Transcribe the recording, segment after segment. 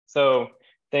So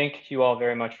thank you all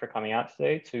very much for coming out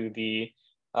today to the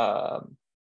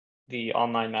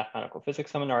online mathematical physics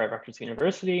seminar at Rutgers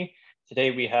University.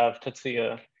 Today we have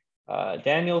Tatsuya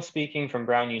Daniel speaking from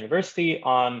Brown University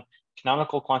on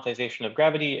canonical quantization of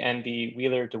gravity and the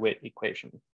Wheeler-DeWitt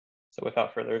equation. So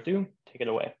without further ado, take it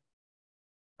away.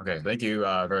 Okay, thank you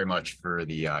very much for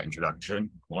the introduction,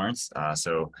 Lawrence.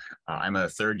 I'm a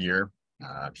third year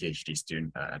PhD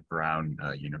student at Brown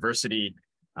University,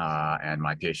 and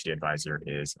my PhD advisor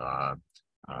is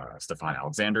Stefan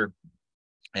Alexander.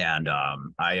 And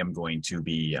I am going to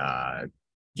be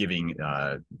giving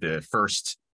the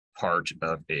first part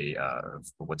of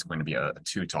what's going to be a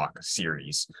two-talk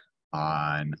series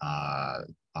on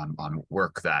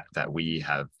work that we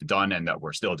have done and that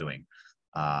we're still doing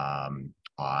on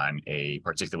a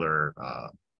particular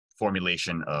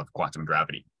formulation of quantum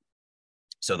gravity.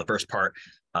 So the first part,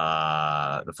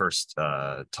 the first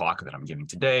talk that I'm giving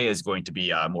today is going to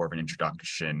be more of an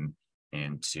introduction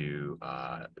into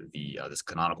this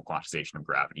canonical quantization of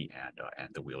gravity and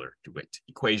the Wheeler-DeWitt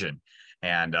equation.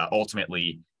 And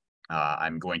ultimately,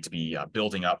 I'm going to be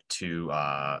building up to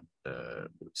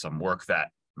some work that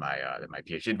my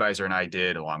PhD advisor and I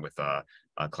did, along with a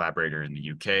collaborator in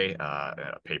the UK,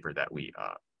 a paper that we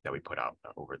put out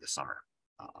over the summer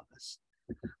on this.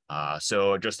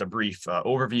 So just a brief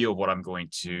overview of what I'm going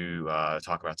to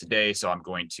talk about today. So I'm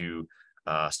going to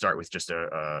start with just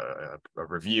a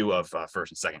review of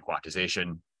first and second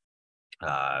quantization.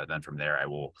 Then from there, I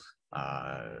will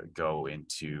go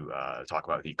into talk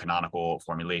about the canonical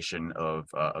formulation of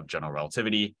general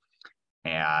relativity.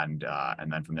 And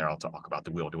then from there, I'll talk about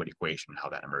the Wheeler-DeWitt equation and how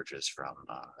that emerges from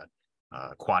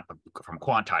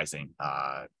quantizing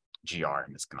GR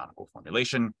in this canonical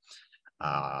formulation.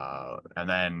 And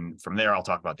then from there, I'll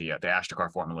talk about the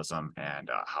Ashtekar formalism and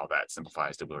how that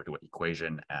simplifies the Wheeler-DeWitt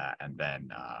equation. And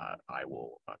then I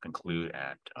will conclude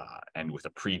and end with a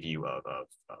preview of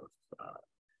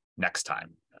next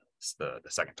time. It's the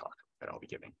second talk that I'll be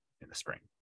giving in the spring.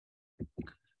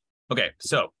 Okay,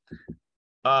 so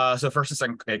first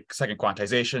and second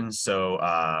quantization. So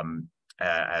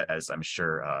as I'm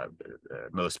sure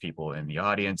most people in the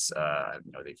audience,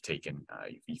 they've taken,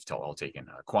 you've all taken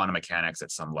quantum mechanics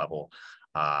at some level.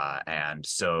 And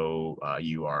so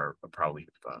you are probably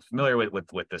familiar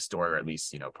with this story, or at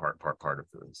least, part of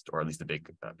the story, or at least the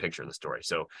big picture of the story.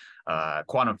 So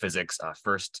quantum physics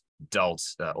first dealt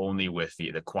only with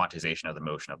the quantization of the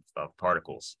motion of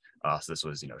particles. So this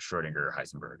was, Schrödinger,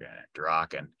 Heisenberg, and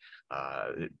Dirac.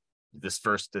 And this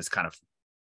kind of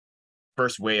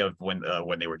first way of when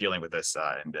they were dealing with this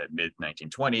in the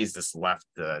mid-1920s, this left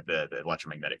the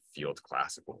electromagnetic field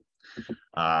classical.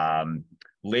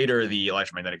 Later, the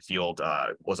electromagnetic field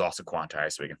was also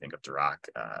quantized, so we can think of Dirac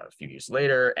a few years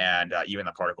later, and even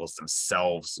the particles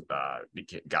themselves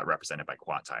got represented by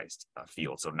quantized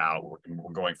fields. So now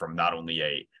we're going from not only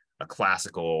a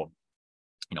classical,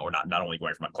 we're not only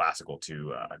going from a classical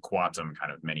to a quantum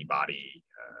kind of many-body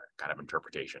kind of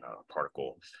interpretation,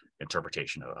 particle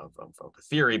interpretation of the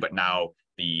theory, but now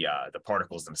the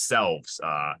particles themselves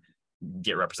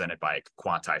get represented by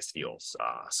quantized fields.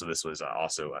 So this was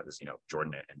also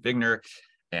Jordan and Wigner,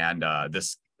 and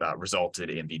this resulted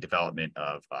in the development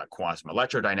of quantum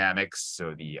electrodynamics,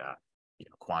 so the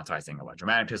quantizing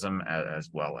electromagnetism, as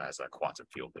well as quantum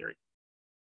field theory.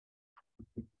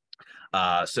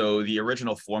 So the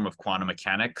original form of quantum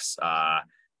mechanics,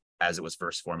 as it was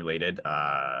first formulated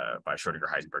by Schrödinger,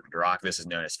 Heisenberg, and Dirac, this is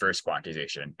known as first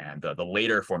quantization. And the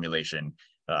later formulation,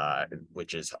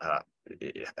 which is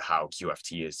how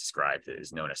QFT is described,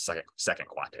 is known as second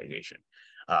quantization.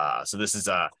 So this is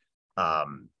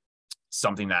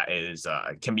something that is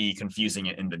can be confusing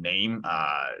in the name.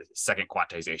 Second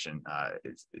quantization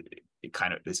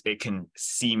it can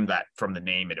seem that from the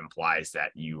name it implies that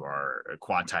you are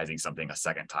quantizing something a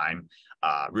second time.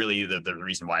 Really, the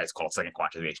reason why it's called second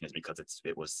quantization is because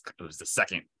it was the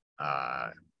second.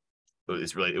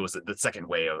 It was the second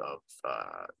way of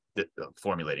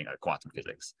formulating a quantum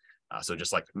physics. So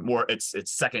just like it's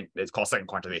second. It's called second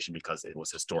quantization because it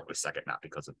was historically second, not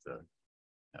because of the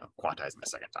quantizing the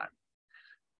second time.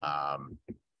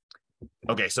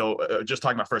 Okay, so just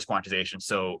talking about first quantization.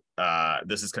 So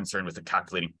this is concerned with the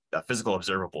calculating physical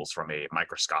observables from a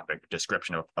microscopic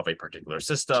description of a particular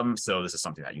system. So this is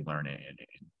something that you learn in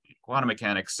quantum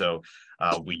mechanics. So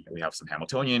we have some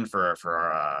Hamiltonian for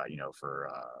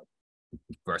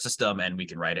our system, and we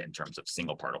can write it in terms of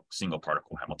single particle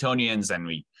Hamiltonians, and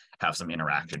we have some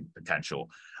interaction potential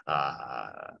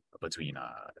between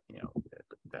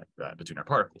between our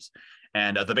particles.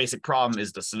 And the basic problem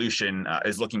is the solution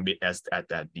is looking at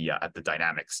the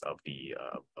dynamics of the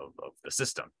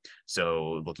system.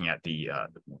 So looking at the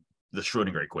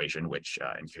Schrodinger equation, which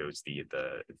encodes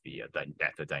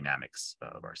the dynamics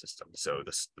of our system. So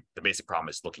the basic problem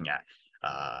is looking at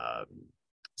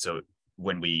so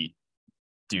when we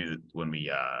do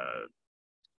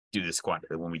this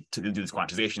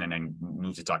quantization and then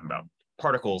move to talking about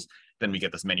particles, then we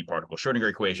get this many particle Schrodinger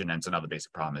equation. And so now the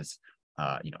basic problem is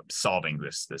solving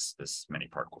this many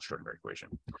particle Schrodinger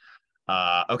equation.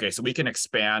 Okay, so we can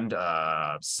expand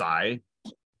psi.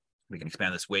 We can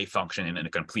expand this wave function in a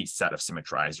complete set of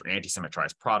symmetrized or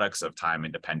anti-symmetrized products of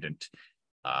time-independent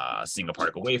single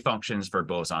particle wave functions for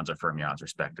bosons or fermions,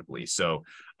 respectively. So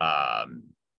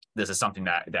this is something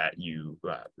that you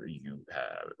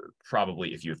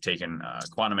probably, if you've taken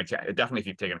quantum mechanics, definitely if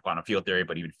you've taken quantum field theory,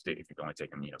 but even if you've only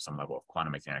taken some level of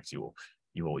quantum mechanics, you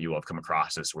will have come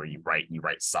across this where you write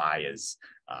psi as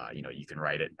you can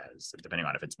write it as, depending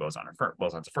on if it's bosons or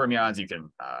fermions, you can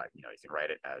write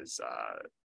it as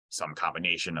some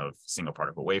combination of single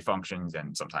particle wave functions,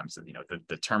 and sometimes the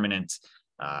determinant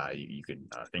you can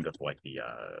think of you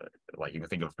can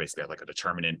think of basically like a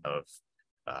determinant of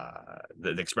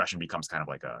the expression becomes kind of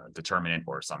like a determinant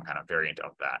or some kind of variant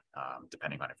of that,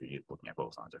 depending on if you're looking at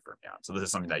bosons or fermions. So this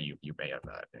is something that you may have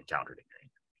encountered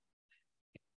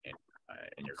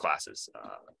in your classes,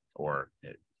 or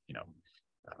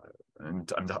I'm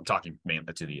talking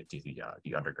mainly to the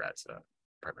undergrads,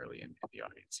 primarily in the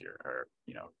audience here, or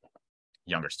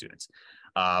younger students.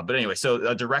 But anyway, so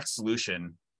a direct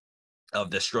solution of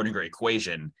the Schrodinger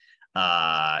equation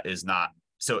is not.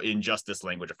 So in just this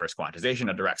language of first quantization,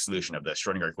 a direct solution of the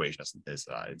Schrodinger equation is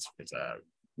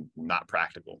not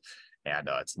practical, and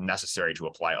it's necessary to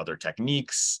apply other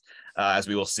techniques, as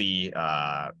we will see,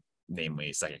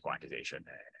 namely second quantization and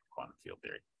quantum field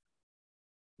theory.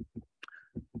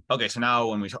 Okay, so now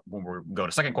when we go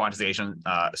to second quantization,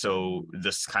 so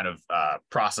this kind of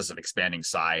process of expanding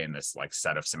psi in this like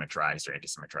set of symmetrized or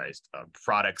anti-symmetrized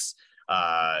products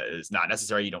is not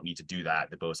necessary. You don't need to do that.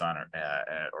 The boson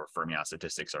or fermion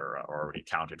statistics are already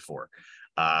accounted for.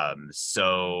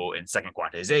 So in second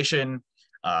quantization,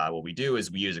 what we do is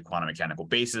we use a quantum mechanical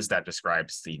basis that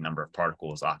describes the number of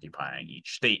particles occupying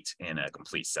each state in a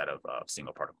complete set of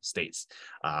single particle states.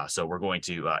 So we're going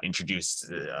to introduce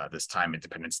this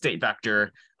time-independent state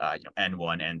vector,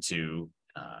 n1, n2,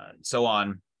 and so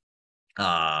on,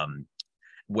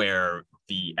 where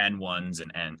the n1s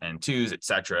and n2s,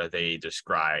 etc., they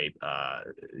describe,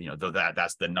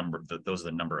 that's the number. Those are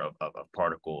the number of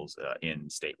particles in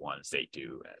state 1, state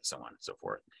 2, and so on and so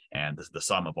forth. And the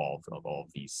sum of all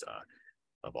of these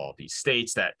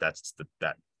states that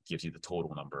gives you the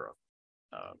total number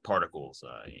of particles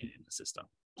in the system.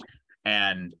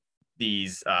 And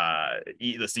these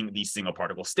single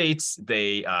particle states,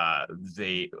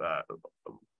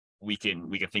 we can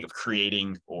think of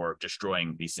creating or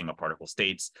destroying these single particle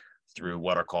states through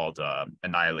what are called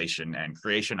annihilation and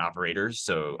creation operators.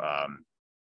 So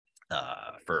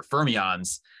for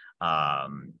fermions,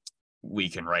 we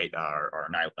can write our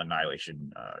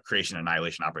annihilation, creation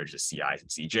annihilation operators as CIs and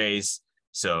CJs.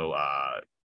 So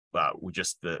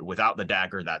without the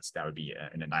dagger, that would be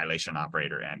an annihilation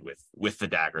operator, and with the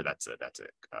dagger, that's a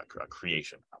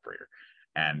creation operator.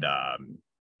 And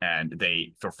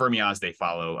for fermions, they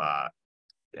follow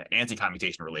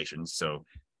anti-commutation relations. So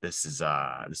this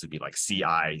would be like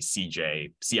CI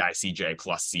CJ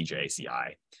plus CJ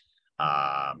CI.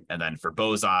 And then for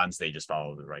bosons, they just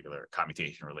follow the regular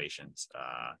commutation relations.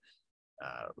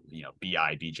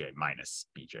 BI BJ minus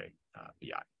BJ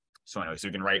BI. So anyway, so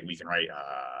we can write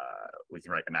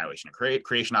annihilation and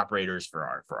creation operators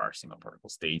for our single particle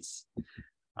states.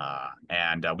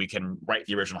 And we can write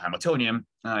the original Hamiltonian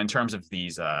in terms of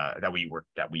these that we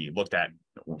looked at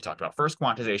when we talked about first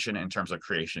quantization in terms of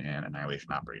creation and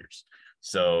annihilation operators.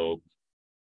 So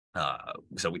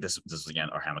this is again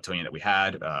our Hamiltonian that we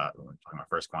had when we were talking about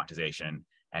first quantization.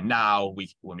 And now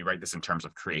when we write this in terms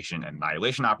of creation and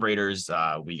annihilation operators,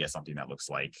 we get something that looks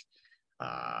like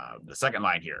the second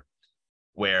line here,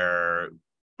 where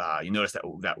you notice that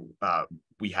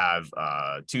we have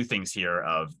two things here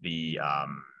of the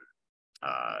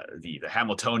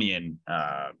Hamiltonian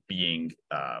being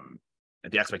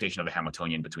the expectation of the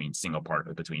Hamiltonian between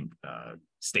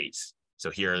states. So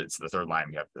here it's the third line.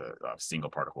 We have the single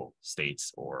particle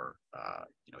states, or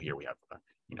here we have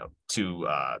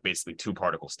basically two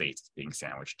particle states being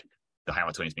sandwiched. The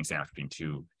Hamiltonian is being sandwiched between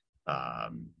two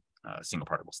single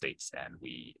particle states,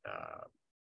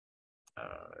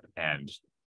 and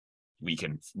we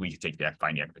can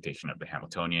find the expectation of the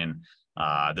Hamiltonian.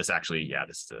 This actually, yeah,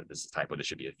 this is a typo. This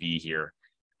should be a V here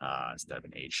instead of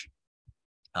an H.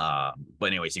 But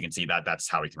anyways, you can see that that's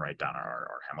how we can write down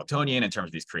our Hamiltonian in terms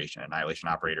of these creation and annihilation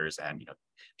operators, and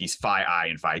these phi I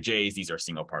and phi J's. These are our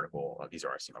single particle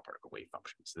wave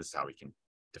functions. This is how we can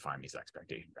define these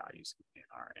expectation values in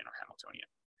our Hamiltonian.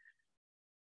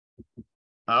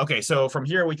 Okay, so from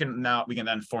here we can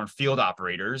then form field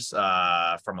operators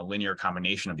from a linear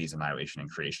combination of these annihilation and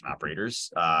creation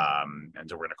operators, and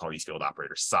so we're going to call these field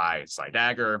operators psi and psi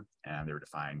dagger, and they're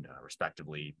defined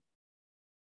respectively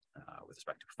with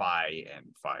respect to phi and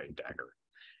phi dagger.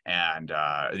 And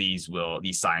these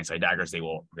psi and psi daggers, they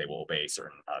will obey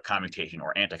certain commutation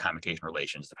or anti-commutation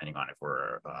relations, depending on if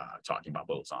we're talking about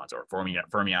bosons or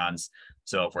fermions.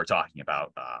 So if we're talking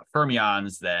about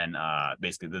fermions, then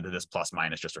basically this plus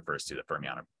minus just refers to the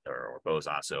fermion or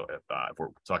boson. So if we're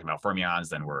talking about fermions,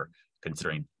 then we're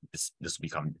considering this will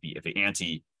become the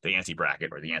anti bracket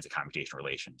or the anti-commutation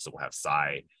relation. So we'll have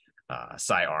psi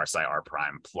r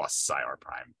prime plus psi r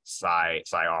prime, psi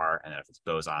r, and then if it's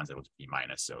bosons, it would be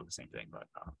minus. So the same thing, but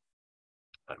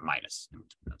minus.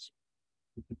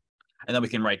 And then we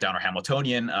can write down our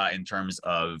Hamiltonian in terms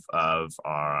of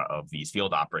these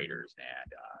field operators,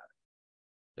 and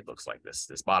it looks like this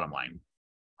bottom line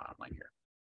here.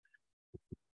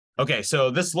 Okay, so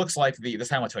this looks like this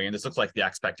Hamiltonian. This looks like the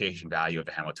expectation value of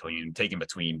the Hamiltonian taken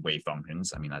between wave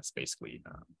functions. I mean, that's basically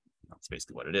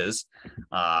what it is.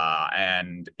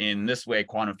 And in this way,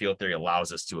 quantum field theory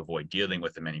allows us to avoid dealing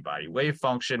with the many-body wave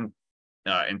function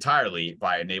entirely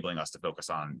by enabling us to focus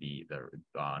on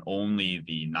only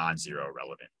the non-zero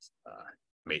relevant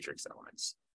matrix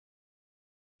elements.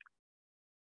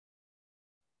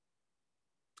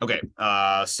 Okay,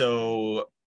 so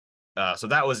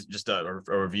that was just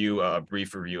a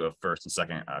brief review of first and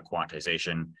second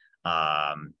quantization.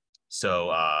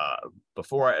 So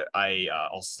before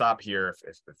I'll stop here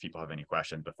if people have any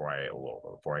questions before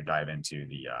I dive into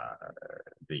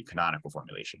the canonical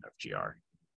formulation of GR.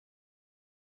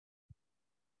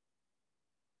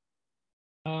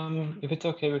 If it's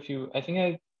okay with you, I think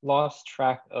I lost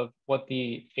track of what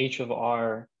the H of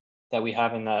R that we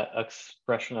have in that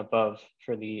expression above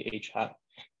for the H hat.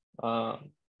 Oh,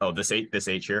 this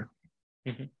H here?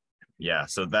 Mm-hmm. Yeah,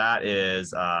 so that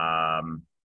is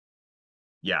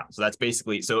yeah, so that's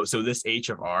basically so this H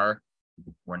of R,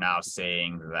 we're now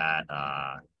saying that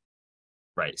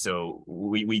right, so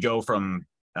we go from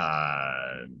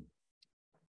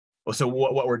so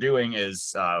what we're doing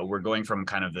is we're going from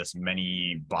kind of this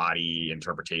many body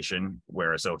interpretation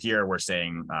where, so here we're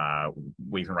saying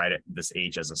we can write this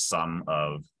H as a sum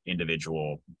of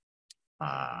individual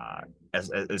as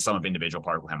a sum of individual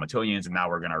particle Hamiltonians, and now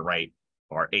we're going to write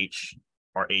our H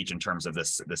in terms of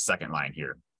this second line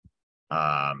here.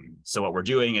 So what we're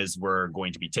doing is we're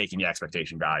going to be taking the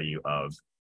expectation value of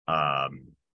our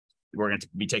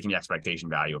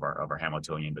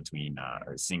Hamiltonian between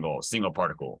single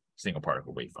particle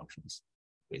wave functions,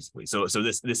 basically. So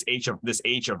this H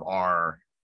of R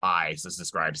I, so this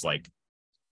describes like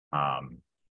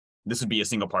this would be a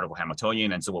single particle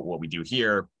Hamiltonian, and so what we do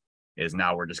here is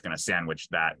now we're just going to sandwich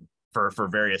that for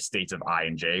various states of I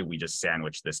and J. We just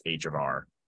sandwich this H of R.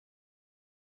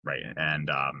 Right, and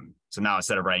so now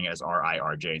instead of writing it as RI,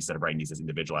 RJ, instead of writing these as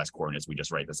individualized coordinates, we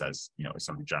just write this as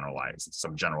some general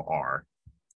R,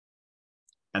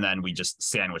 and then we just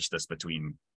sandwich this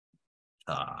between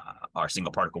our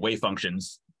single particle wave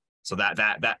functions, so that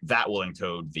will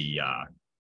encode the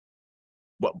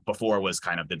what before was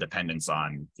kind of the dependence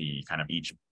on the kind of the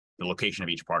location of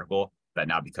each particle, that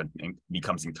now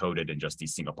becomes encoded in just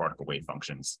these single particle wave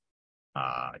functions,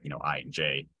 I and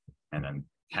J, and then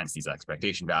hence these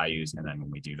expectation values. And then when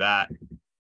we do that,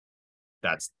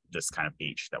 that's this kind of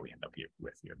H that we end up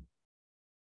with here.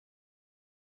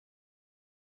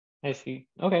 I see.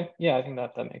 Okay. Yeah, I think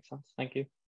that makes sense. Thank you.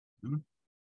 Mm-hmm.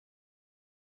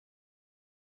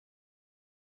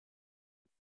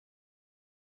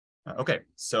 Okay,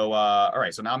 so all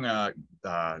right, so now I'm gonna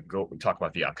go talk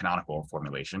about the canonical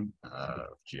formulation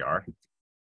of GR.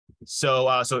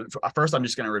 So first I'm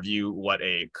just gonna review what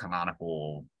a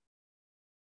canonical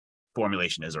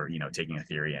formulation is, or taking a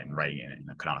theory and writing it in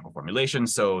a canonical formulation.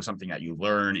 So something that you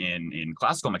learn in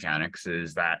classical mechanics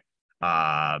is that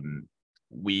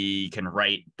we can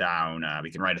write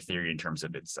a theory in terms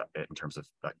of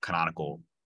canonical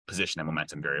position and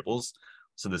momentum variables.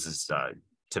 So this is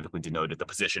typically denoted, the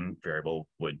position variable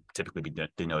would typically be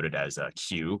denoted as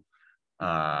Q,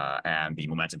 and the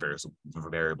momentum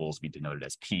variables be denoted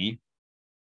as P,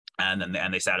 and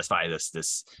they satisfy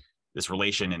this this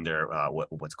relation in their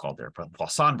what's called their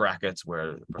Poisson brackets,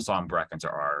 where the Poisson brackets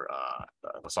are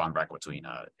Poisson bracket between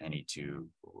any two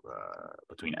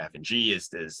between f and g is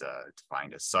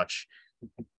defined as such,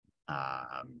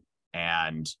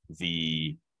 and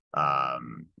the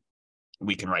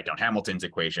we can write down Hamilton's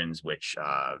equations, which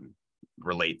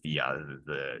relate the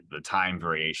time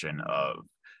variation of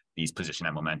these position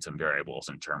and momentum variables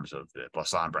in terms of the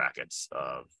Poisson brackets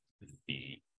of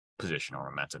the position or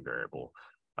momentum variable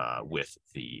with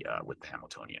the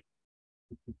Hamiltonian.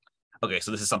 Okay,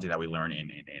 so this is something that we learn in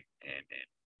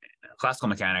classical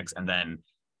mechanics, and then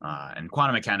in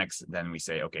quantum mechanics, then we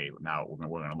say, okay, now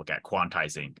we're going to look at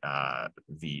quantizing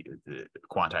the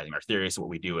quantizing our theory. So what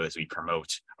we do is we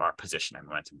promote our position and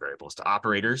momentum variables to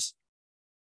operators,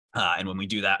 and when we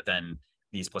do that, then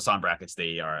these Poisson brackets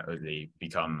they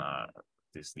become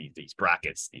these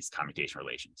brackets, these commutation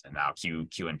relations, and now Q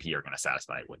and P are going to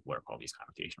satisfy what are called these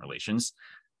commutation relations.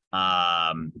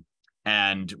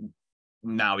 And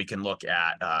now we can look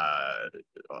at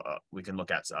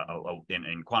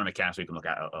in quantum mechanics, we can look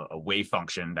at a wave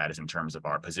function that is in terms of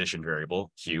our position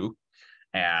variable Q,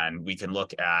 and we can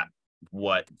look at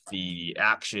what the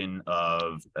action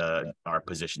of our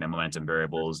position and momentum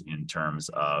variables in terms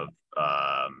of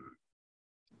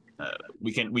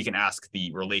we can ask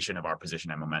the relation of our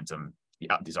position and momentum, the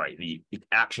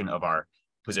action of our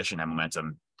position and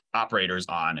momentum operators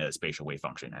on a spatial wave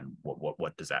function, and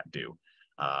what does that do?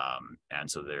 And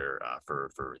so they're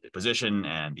for the position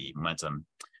and the momentum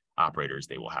operators,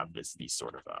 they will have these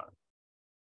sort of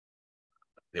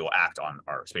they will act on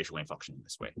our spatial wave function in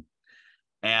this way.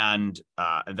 And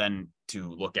then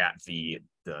to look at the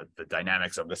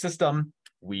dynamics of the system,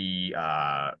 we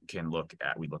look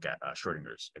at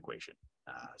Schrodinger's equation.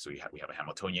 So we have a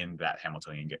Hamiltonian. That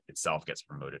Hamiltonian itself gets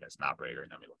promoted as an operator,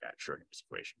 and then we look at Schrodinger's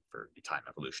equation for the time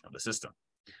evolution of the system.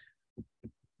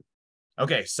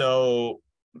 Okay, so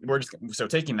we're just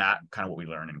taking that kind of what we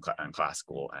learn in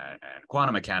classical and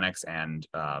quantum mechanics, and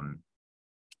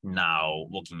now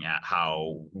looking at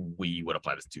how we would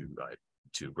apply this to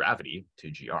gravity, to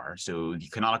GR. So the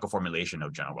canonical formulation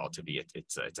of general relativity,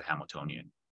 it's a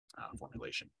Hamiltonian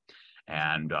formulation.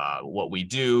 And what we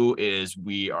do is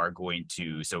we are going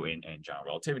to, so in general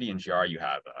relativity in GR, you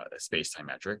have a space-time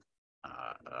metric,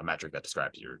 a metric that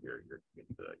describes your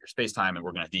space-time, and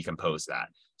we're going to decompose that.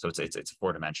 So it's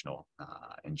four-dimensional.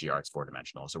 In GR, it's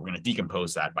four-dimensional. So we're going to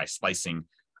decompose that by slicing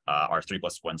our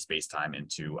 3+1 space-time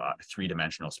into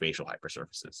three-dimensional spatial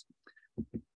hypersurfaces.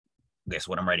 Okay, so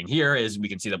what I'm writing here is we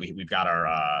can see that we've got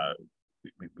our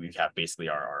we have basically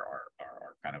our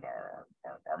kind of our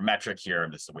metric here.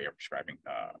 This is a way of describing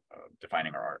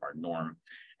defining our norm,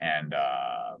 and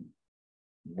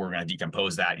we're going to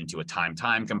decompose that into a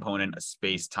time-time component, a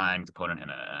space-time component,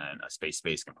 and a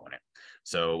space-space component.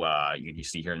 So you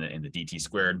see here in the dt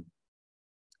squared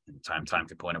time-time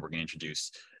component, we're going to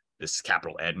introduce this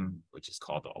capital N, which is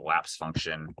called the elapse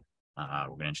function. We're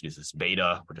going to introduce this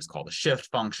beta, which is called the shift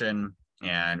function,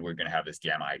 and we're going to have this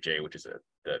gamma ij, which is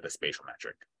the spatial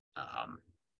metric.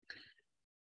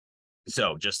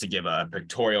 So just to give a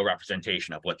pictorial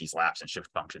representation of what these lapse and shift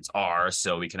functions are,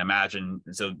 so we can imagine,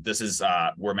 so this is,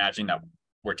 we're imagining that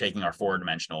we're taking our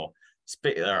four-dimensional,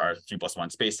 our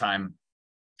 3+1 space-time,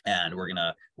 and we're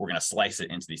gonna slice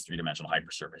it into these three-dimensional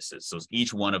hypersurfaces. So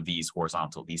each one of these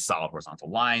solid horizontal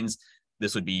lines,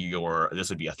 this would be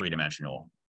a three-dimensional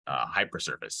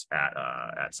hypersurface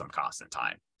at some constant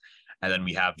time. And then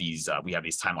we have these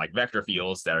time-like vector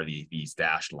fields that are these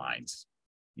dashed lines,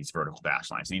 these vertical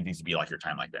dashed lines. So these would be like your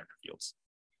time-like vector fields.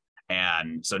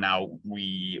 And so now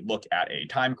we look at a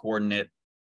time coordinate,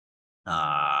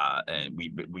 and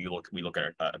we look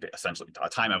at essentially a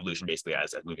time evolution basically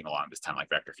as moving along this time-like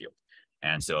vector field.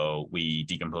 And so we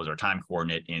decompose our time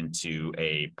coordinate into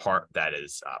a part that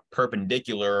is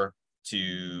perpendicular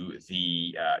to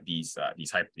these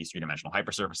three-dimensional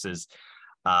hypersurfaces,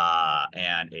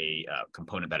 and a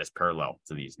component that is parallel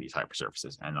to these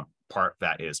hypersurfaces, and a part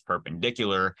that is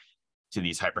perpendicular to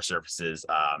these hypersurfaces.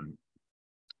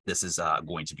 This is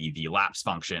going to be the lapse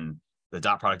function, the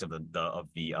dot product of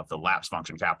the lapse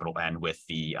function capital N with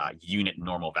the unit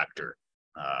normal vector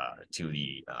to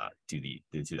the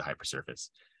hypersurface.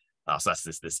 So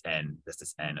that's this n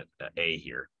of A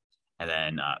here. And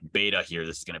then beta here,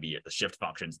 this is going to be the shift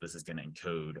functions. This is going to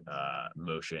encode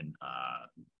motion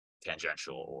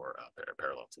tangential or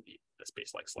parallel to the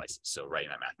space-like slices. So right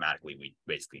now, mathematically,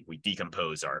 we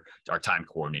decompose our time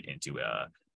coordinate into a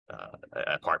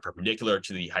part perpendicular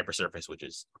to the hypersurface, which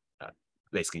is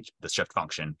basically the shift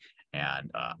function, and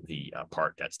the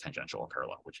part that's tangential or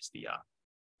parallel, which is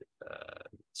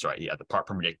sorry, yeah, the part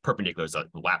perpendicular is the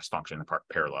lapse function, the part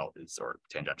parallel is, or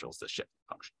tangential is the shift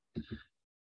function.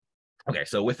 Okay,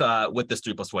 so with this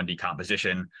 3+1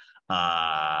 decomposition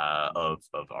of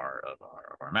our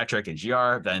metric in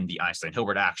GR, then the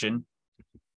Einstein-Hilbert action.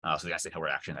 So the Einstein-Hilbert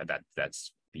action,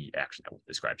 that's the action that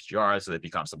describes GR. So it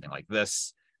becomes something like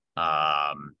this.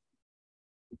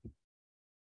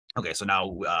 Okay, so now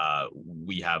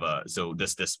we have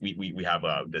we have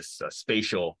this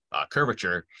spatial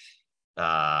curvature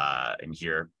in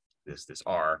here. This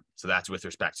R, so that's with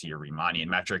respect to your Riemannian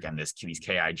metric, and these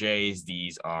Kij's,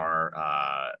 these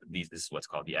are this is what's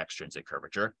called the extrinsic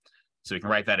curvature. So we can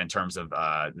write that in terms of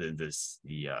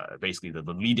basically the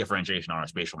Lie differentiation on our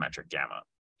spatial metric gamma.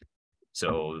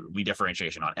 So Lie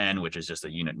differentiation on n, which is just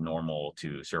a unit normal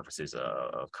to surfaces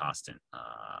of constant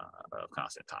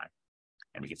time,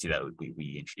 and we can see that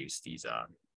we introduce these.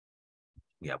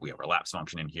 We have our lapse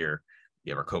function in here. We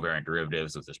have our covariant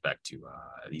derivatives with respect to,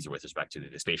 these are with respect to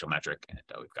the spatial metric, and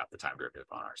we've got the time derivative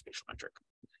on our spatial metric.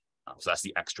 So that's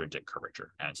the extrinsic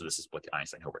curvature. And so this is what the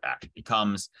Einstein-Hilbert action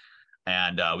becomes.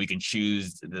 And we can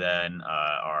choose then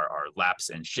our lapse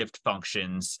and shift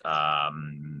functions.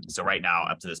 So right now,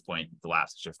 up to this point, the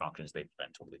lapse and shift functions, they've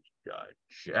been totally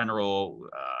general,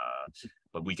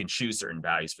 but we can choose certain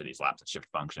values for these lapse and shift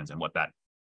functions. And what that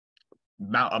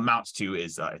amounts to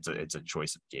is it's a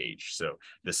choice of gauge. So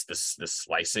this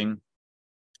slicing,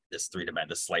 this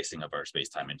three-dimensional slicing of our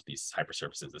space-time into these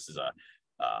hypersurfaces, this is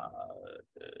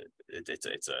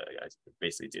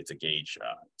basically it's a gauge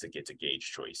it's a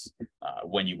gauge choice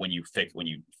when you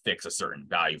fix a certain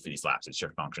value for these lapse and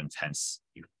shift functions, hence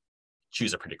you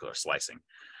choose a particular slicing.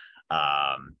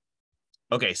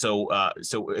 Okay, so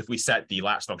if we set the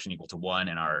lapse function equal to 1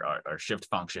 and our shift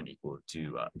function equal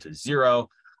to 0,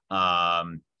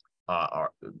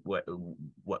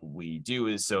 what we do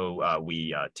is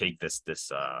we take this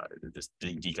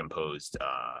decomposed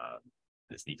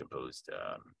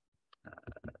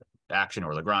action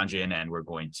or Lagrangian, and we're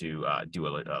going to do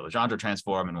a Legendre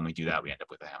transform, and when we do that, we end up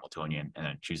with a Hamiltonian, and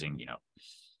then choosing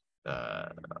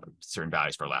certain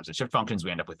values for lapse and shift functions,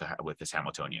 we end up with this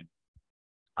Hamiltonian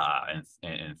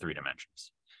in 3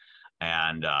 dimensions.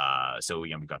 And so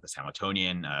we've got this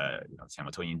Hamiltonian, this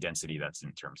Hamiltonian density that's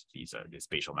in terms of these the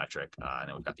spatial metric, and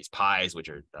then we've got these pi's, which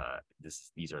are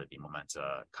these are the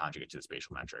momenta conjugate to the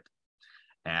spatial metric,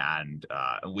 and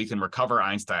we can recover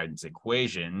Einstein's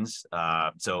equations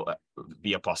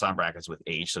via Poisson brackets with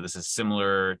H. So this is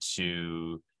similar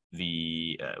to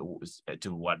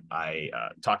to what I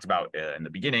talked about in the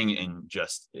beginning, in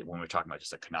just when we're talking about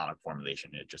just a canonical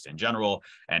formulation, just in general,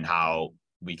 and how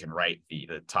we can write the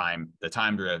time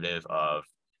derivative of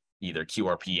either Q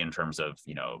or P in terms of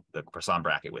the Poisson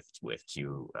bracket with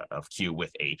Q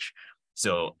with H.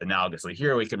 So analogously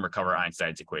here, we can recover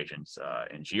Einstein's equations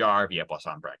in GR via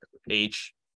Poisson bracket with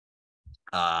H.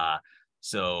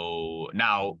 So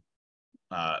now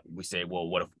we say, well,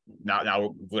 what if now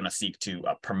we're going to seek to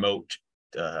promote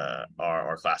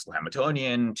our classical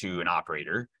Hamiltonian to an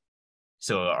operator.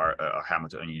 So our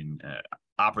Hamiltonian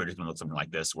operator is going to look something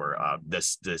like this, where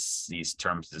these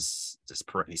terms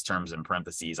in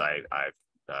parentheses, I've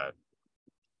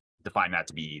defined that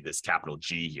to be this capital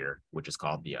G here, which is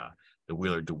called the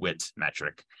Wheeler-DeWitt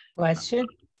metric. Question?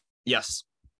 Yes.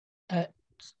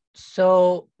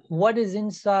 So what is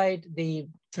inside the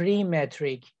 3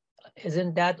 metric?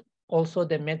 Isn't that also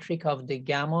the metric of the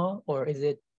gamma, or is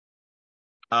it?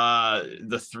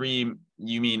 The 3,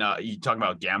 you mean you talking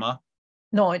about gamma?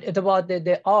 No, it's about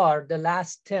the R, the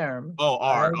last term. Oh,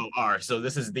 R. Right? Oh, R. So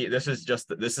this is the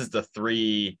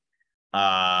 3.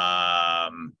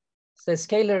 It's the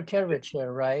scalar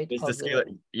curvature, right? It's the scalar.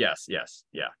 Yes.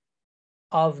 Yeah.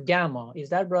 Of gamma, is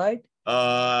that right?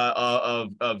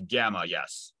 Of gamma,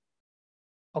 yes.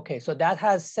 Okay, so that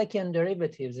has second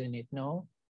derivatives in it, no?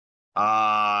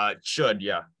 Should,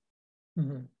 yeah.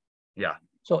 Mm-hmm. Yeah.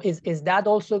 So is that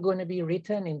also going to be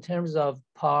written in terms of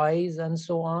pi's and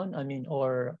so on? I mean,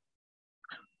 or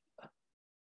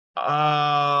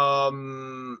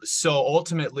so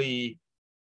ultimately,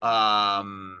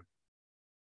 well,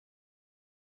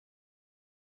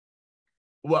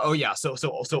 oh yeah, so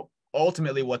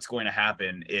ultimately what's going to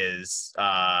happen is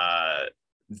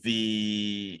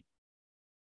the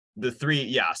 3,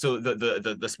 yeah, so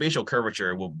the spatial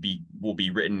curvature will be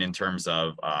written in terms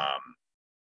of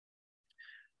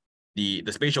the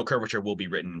spatial curvature will be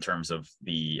written in terms of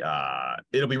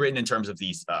it'll be written in terms of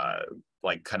these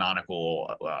like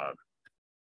canonical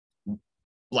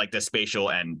like the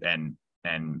spatial and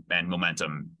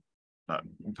momentum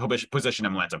position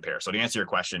and momentum pair. So to answer your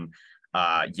question,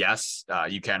 yes,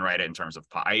 you can write it in terms of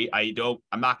pi.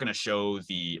 I'm not going to show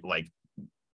the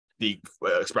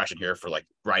expression here for like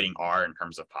writing r in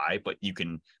terms of pi, but you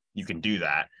can do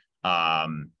that.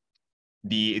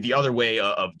 The other way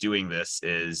of doing this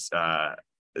is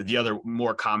the other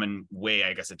more common way,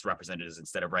 I guess, it's represented is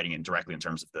instead of writing it directly in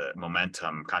terms of the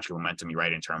momentum, conjugate momentum, you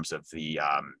write in terms of the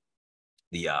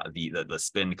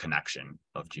spin connection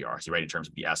of GR. So you write in terms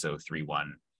of the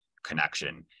SO31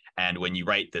 connection. And when you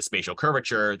write the spatial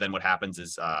curvature, then what happens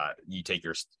is you take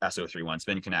your SO31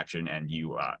 spin connection and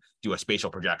you do a spatial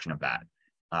projection of that.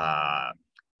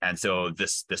 And so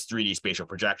this 3D spatial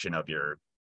projection of your,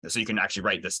 so you can actually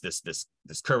write this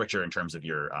curvature in terms of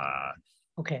your.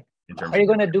 Okay. Are you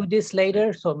going to do this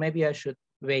later? So maybe I should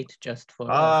wait just for.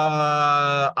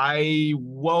 I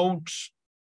won't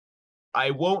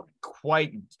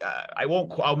quite.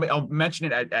 I'll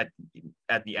mention it at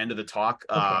the end of the talk.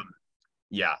 Okay.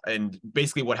 Yeah, and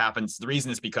basically what happens, the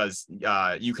reason is because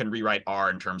you can rewrite R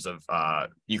in terms of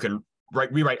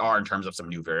rewrite R in terms of some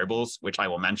new variables, which I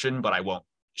will mention, but I won't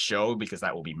show because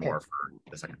that will be more for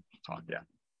the second talk. Yeah.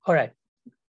 All right.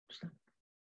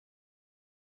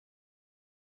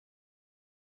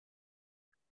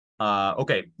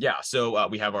 Okay, yeah. So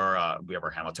we have our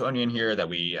Hamiltonian here that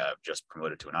we just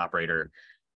promoted to an operator,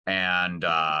 and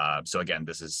so again,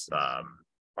 this is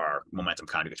our momentum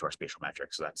conjugate to our spatial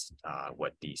metric. So that's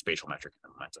what the spatial metric and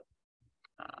the momentum.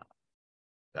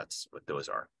 That's what those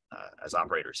are as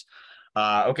operators.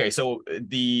 Okay, so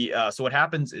so what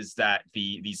happens is that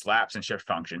these lapse and shift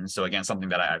functions. So again, something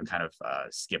that I've kind of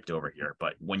skipped over here,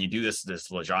 but when you do this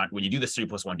when you do this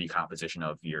 3+1 decomposition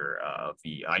of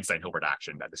the Einstein-Hilbert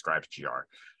action that describes GR,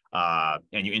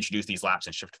 and you introduce these lapse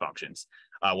and shift functions,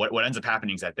 what ends up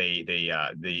happening is that they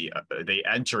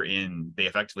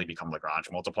effectively become Lagrange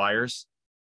multipliers.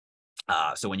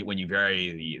 So when you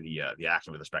vary the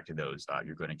action with respect to those,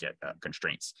 you're going to get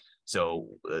constraints. So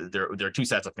there are two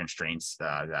sets of constraints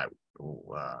that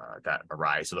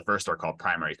arise. So the first are called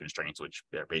primary constraints, which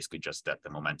are basically just that the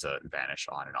momenta vanish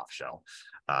on and off shell.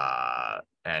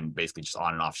 And basically just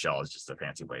on and off shell is just a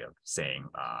fancy way of saying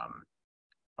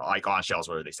like on shells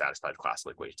where they satisfy the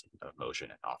classical equations of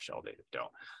motion, and off shell they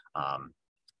don't.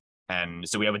 And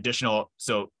so we have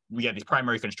these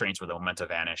primary constraints where the momenta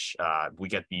vanish. We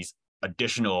get these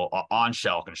additional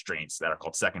on-shell constraints that are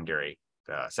called secondary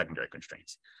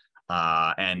constraints.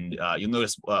 And you'll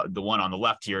notice the one on the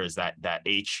left here is that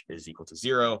h is equal to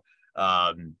 0,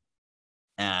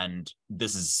 and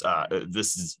this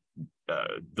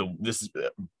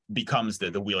becomes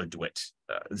the Wheeler-DeWitt.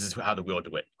 This is how the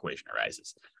Wheeler-DeWitt equation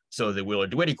arises. So the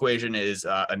Wheeler-DeWitt equation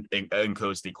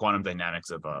encodes the quantum dynamics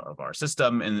of our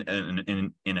system in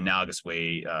an analogous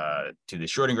way to the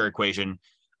Schrodinger equation,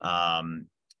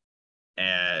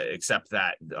 except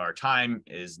that our time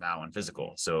is now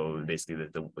unphysical. So basically,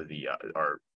 the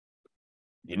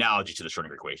analogy to the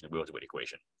Schrodinger equation, the Wheeler-DeWitt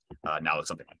equation, now looks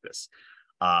something like this.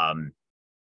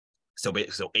 So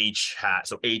H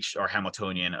or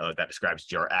Hamiltonian that describes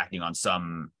GR acting on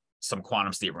some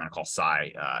quantum state we're going to call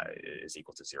psi is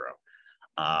equal to 0.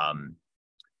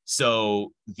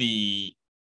 So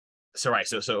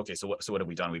what have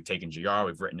we done? We've taken GR,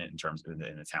 we've written it in terms of in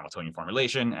its Hamiltonian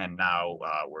formulation, and now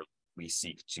we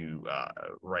seek to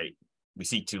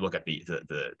look at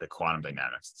the quantum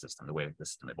dynamics of the system, the way that the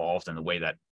system evolved, and the way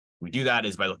that we do that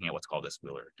is by looking at what's called this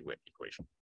Wheeler-DeWitt equation.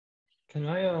 Can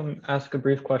I ask a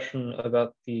brief question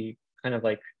about the kind of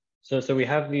like, so we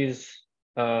have these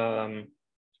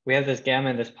we have this gamma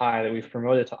and this pi that we've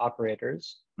promoted to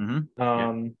operators.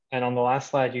 Mm-hmm. And on the last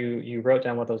slide, you wrote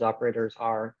down what those operators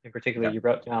are. In particular, you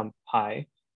wrote down pi.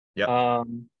 Yep.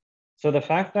 So the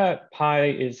fact that pi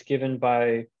is given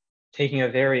by taking a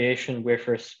variation with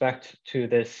respect to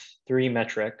this 3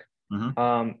 metric,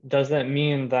 does that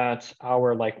mean that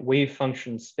our like wave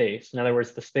function space, in other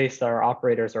words, the space that our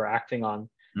operators are acting on,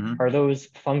 are those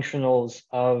functionals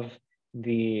of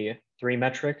the 3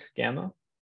 metric gamma?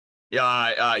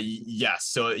 Yes.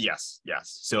 So yes.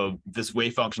 So this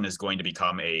wave function is going to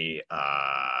become a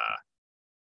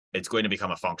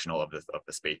functional of the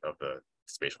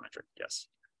spatial metric. Yes.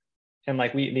 And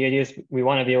like the idea is we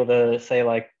want to be able to say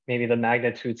like maybe the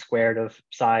magnitude squared of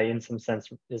psi in some sense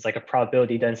is like a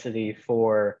probability density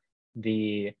for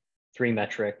the 3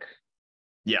 metric.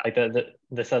 Yeah. Like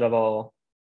the set of all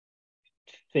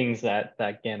things that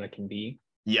gamma can be.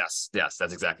 Yes, that's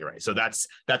exactly right. So that's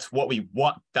what we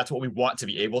want. That's what we want to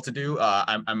be able to do.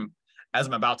 I'm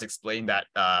about to explain that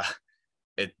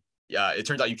it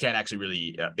turns out you can't actually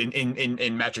really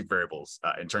in metric variables.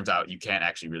 It turns out you can't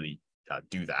actually really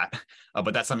do that.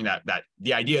 But that's something that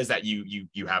the idea is that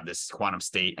you have this quantum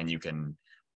state, and you can,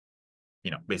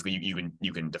 basically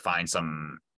you can define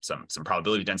some some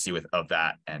probability density of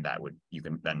that, and that would, you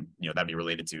can then, that'd be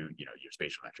related to, your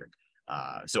spatial metric.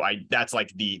 So that's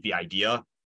like the idea,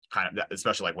 kind of,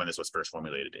 especially like when this was first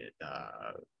formulated,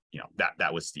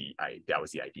 that was the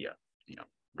idea,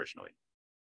 originally.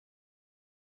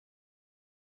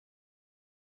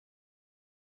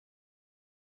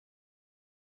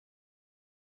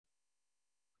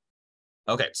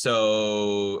 Okay,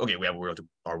 so we have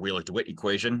our Wheeler-DeWitt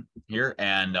equation here,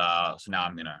 and so now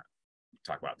I'm gonna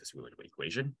talk about this Wheeler-DeWitt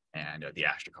equation and the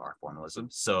Ashtekar formalism.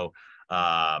 So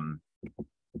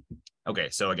okay,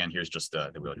 so again, here's just the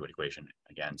Wheeler-DeWitt equation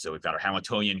again. So we've got our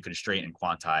Hamiltonian constraint and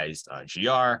quantized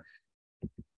GR,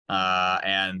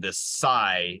 and this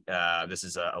psi, this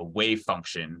is a wave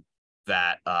function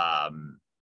that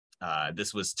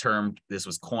this was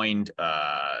coined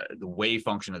the wave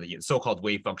function of the so-called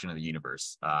wave function of the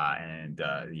universe, and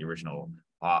the original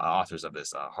authors of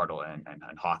this, Hartle and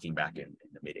Hawking, back in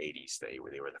the mid 80s, they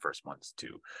were the first ones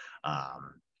to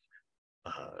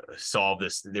solve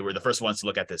this. They were the first ones to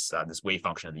look at this this wave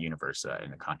function of the universe in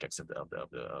the context of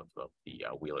the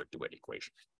Wheeler-DeWitt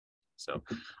equation. So,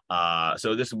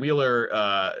 so this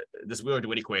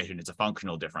Wheeler-DeWitt equation is a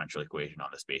functional differential equation on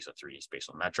the space of 3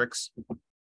 spatial metrics.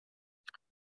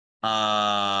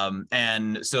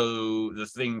 And so the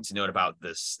thing to note about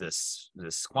this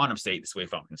quantum state, this wave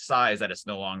function psi, is that it's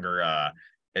no longer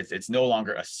it's no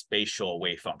longer a spatial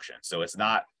wave function. So it's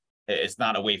not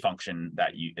a wave function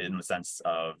that you, in the sense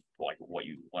of like what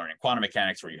you learn in quantum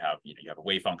mechanics, where you have a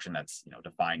wave function that's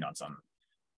defined on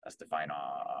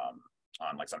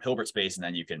like some Hilbert space, and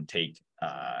then you can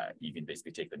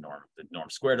basically take the norm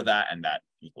squared of that, and that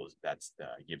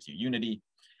gives you unity.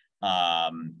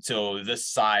 So this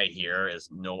psi here it's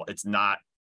not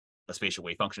a spatial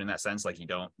wave function in that sense. Like, you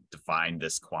don't define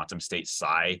this quantum state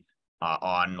psi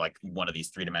on like one of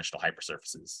these 3-dimensional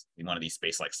hypersurfaces in one of these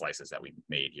space-like slices that we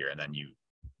made here, and then you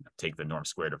take the norm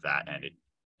squared of that, and it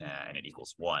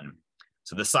equals 1.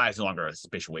 So this psi is no longer a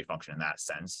spatial wave function in that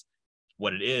sense.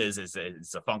 What it is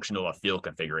it's a function of field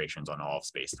configurations on all of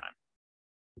space-time.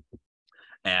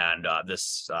 And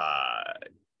this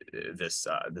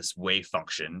wave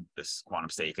function, this quantum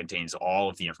state, contains all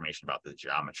of the information about the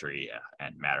geometry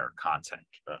and matter content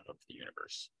of the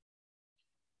universe.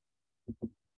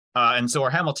 And so our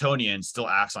Hamiltonian still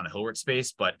acts on a Hilbert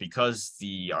space, but because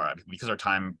our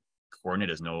time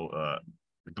coordinate is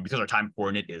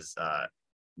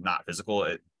not physical,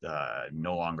 it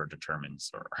no longer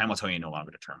determines, or Hamiltonian no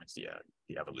longer determines the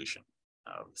evolution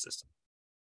of the system.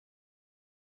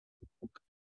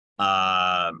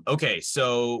 Okay,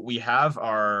 so we have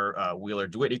our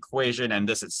Wheeler-DeWitt equation, and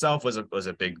this itself was a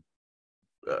big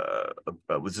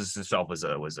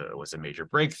was a major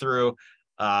breakthrough.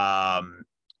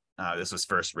 This was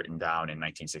first written down in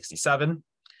 1967,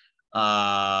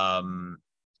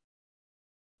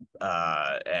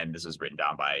 and this was written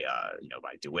down by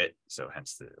by DeWitt, so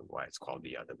hence why it's called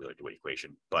the Wheeler-DeWitt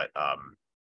equation. But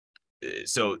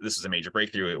so this was a major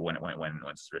breakthrough when it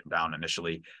was written down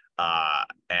initially,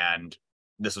 and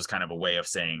this was kind of a way of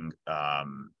saying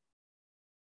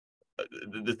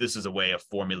this is a way of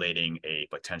formulating a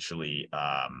potentially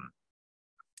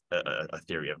a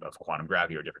theory of quantum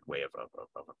gravity, or a different way of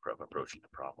approaching the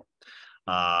problem.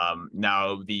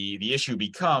 Now the issue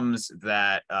becomes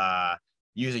that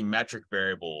using metric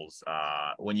variables,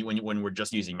 when we're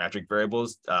just using metric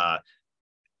variables,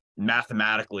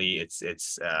 mathematically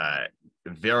it's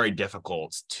very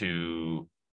difficult to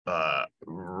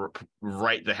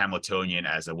write the Hamiltonian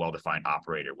as a well-defined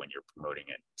operator when you're promoting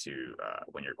it to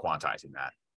when you're quantizing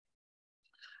that.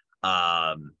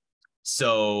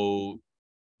 So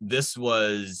this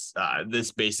was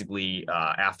this basically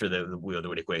after the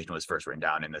Wheeler-DeWitt equation was first written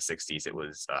down in the 60s. It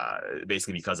was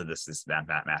basically because of this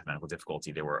mathematical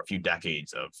difficulty. There were a few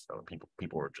decades of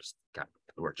people were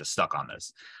just stuck on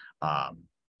this,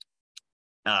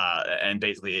 and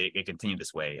basically it continued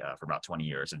this way for about 20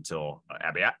 years until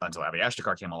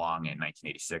Ashtekar came along in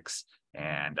 1986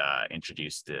 and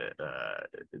introduced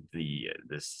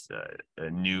this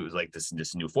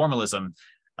new formalism,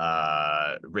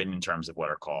 written in terms of what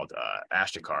are called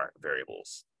Ashtekar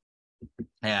variables.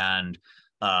 And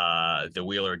the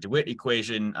Wheeler-DeWitt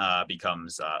equation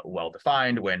becomes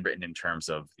well-defined when written in terms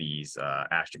of these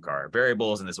Ashtekar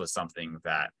variables. And this was something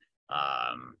that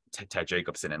Ted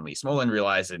Jacobson and Lee Smolin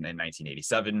realized in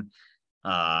 1987,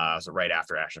 so right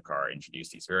after Ashtekar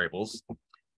introduced these variables.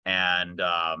 And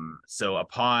so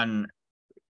upon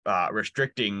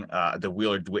restricting the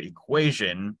Wheeler-DeWitt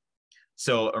equation,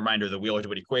 so a reminder, the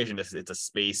Wheeler-DeWitt equation, it's a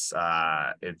space,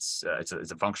 it's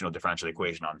a functional differential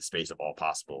equation on the space of all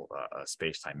possible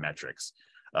space-time metrics.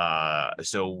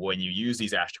 So when you use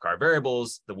these Ashtekar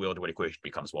variables, the Wheeler-DeWitt equation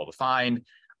becomes well-defined.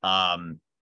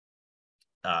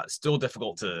 Still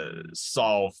difficult to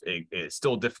solve. It's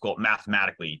still difficult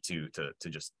mathematically to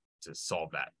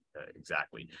solve that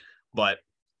exactly. But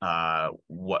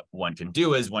what one can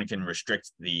do is one can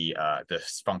restrict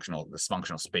this functional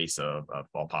space of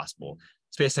all possible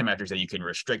space-time metrics, that you can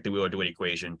restrict the Wheeler-DeWitt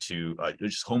equation to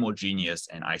just homogeneous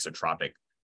and isotropic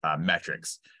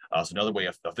metrics. So another way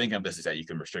of thinking of this is that you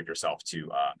can restrict yourself to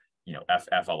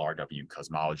FLRW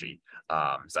cosmology.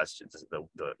 So that's just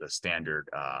the standard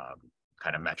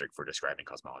kind of metric for describing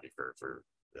cosmology for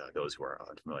those who are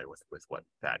unfamiliar with what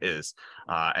that is.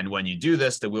 And when you do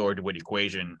this, the Wheeler-DeWitt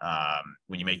equation,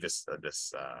 when you make this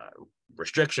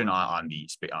restriction on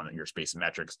your space of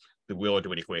metrics, the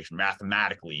Wheeler-DeWitt equation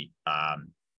mathematically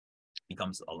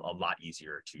becomes a lot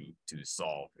easier to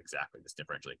solve exactly this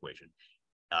differential equation.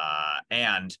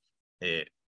 And this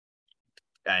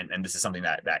is something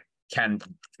that can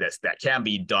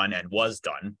be done and was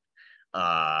done.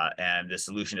 And the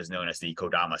solution is known as the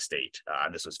Kodama state.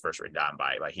 This was first written down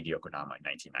by Hideo Kodama in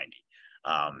 1990.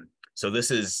 So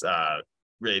this is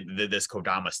really this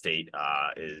Kodama state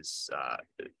is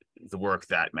the work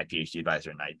that my PhD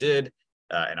advisor and I did,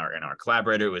 and our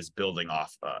collaborator was building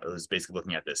off. It was basically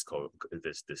looking at this Kodama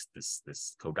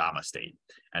state,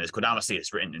 and this Kodama state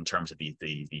is written in terms of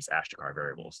these Ashtekar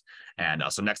variables. And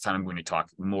so next time I'm going to talk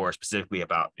more specifically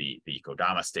about the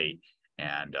Kodama state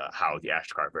and how the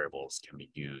Ashtekar variables can be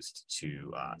used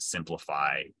to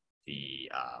simplify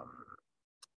the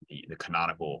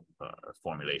canonical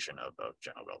formulation of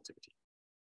general relativity.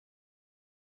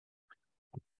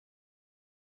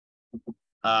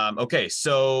 Okay,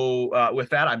 so with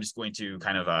that, I'm just going to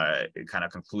kind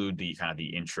of conclude the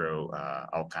intro.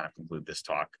 I'll kind of conclude this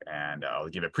talk, and I'll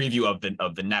give a preview of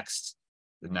the next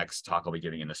talk I'll be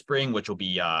giving in the spring, which will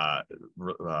be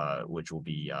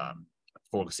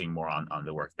focusing more on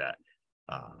the work that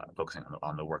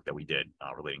we did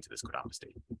relating to this Kodama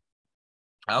state.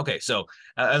 Okay, so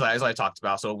as I talked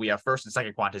about, so we have first and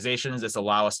second quantizations. This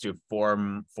allow us to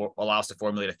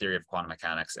formulate a theory of quantum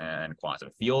mechanics and quantum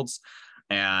fields.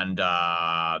 And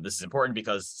this is important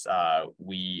because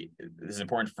this is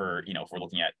important for if we're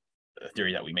looking at a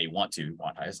theory that we may want to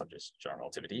quantize, such as general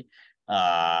relativity.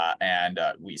 And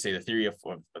we say the theory of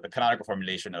the canonical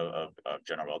formulation of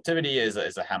general relativity is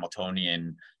a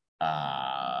Hamiltonian.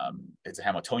 It's a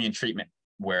Hamiltonian treatment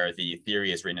where the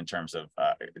theory is written in terms of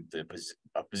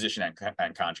position and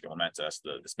conjugate momenta.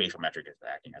 So the spatial metric is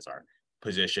acting as our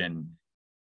position.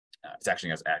 It's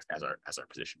acting as our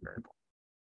position variable.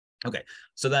 Okay,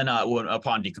 so then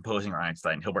upon decomposing our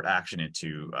Einstein-Hilbert action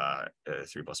into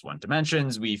 3+1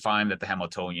 dimensions, we find that the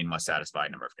Hamiltonian must satisfy a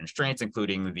number of constraints,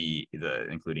 including the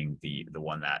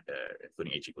one that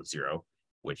including h equals 0,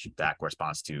 which that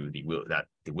corresponds to the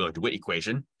Wheeler-DeWitt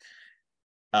equation.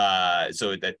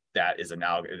 So that is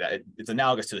it's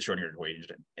analogous to the Schrodinger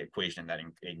equation that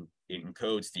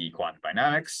encodes the quantum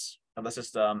dynamics of the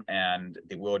system, and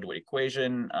the Wheeler-DeWitt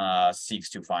equation seeks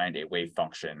to find a wave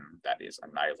function that is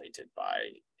annihilated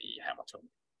by the Hamiltonian.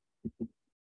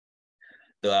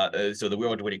 So the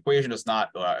Wheeler-DeWitt equation is not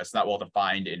well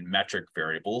defined in metric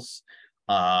variables,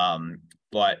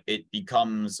 but it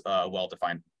becomes a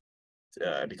well-defined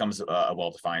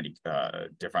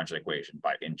differential equation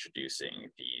by introducing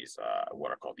these what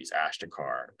are called these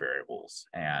Ashtekar variables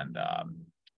and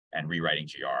rewriting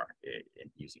GR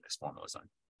using this formalism.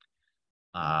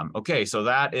 Okay, so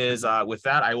that is with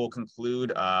that, I will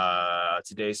conclude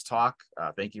today's talk.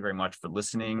 Thank you very much for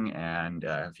listening, and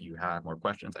if you have more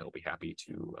questions, I will be happy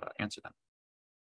to answer them.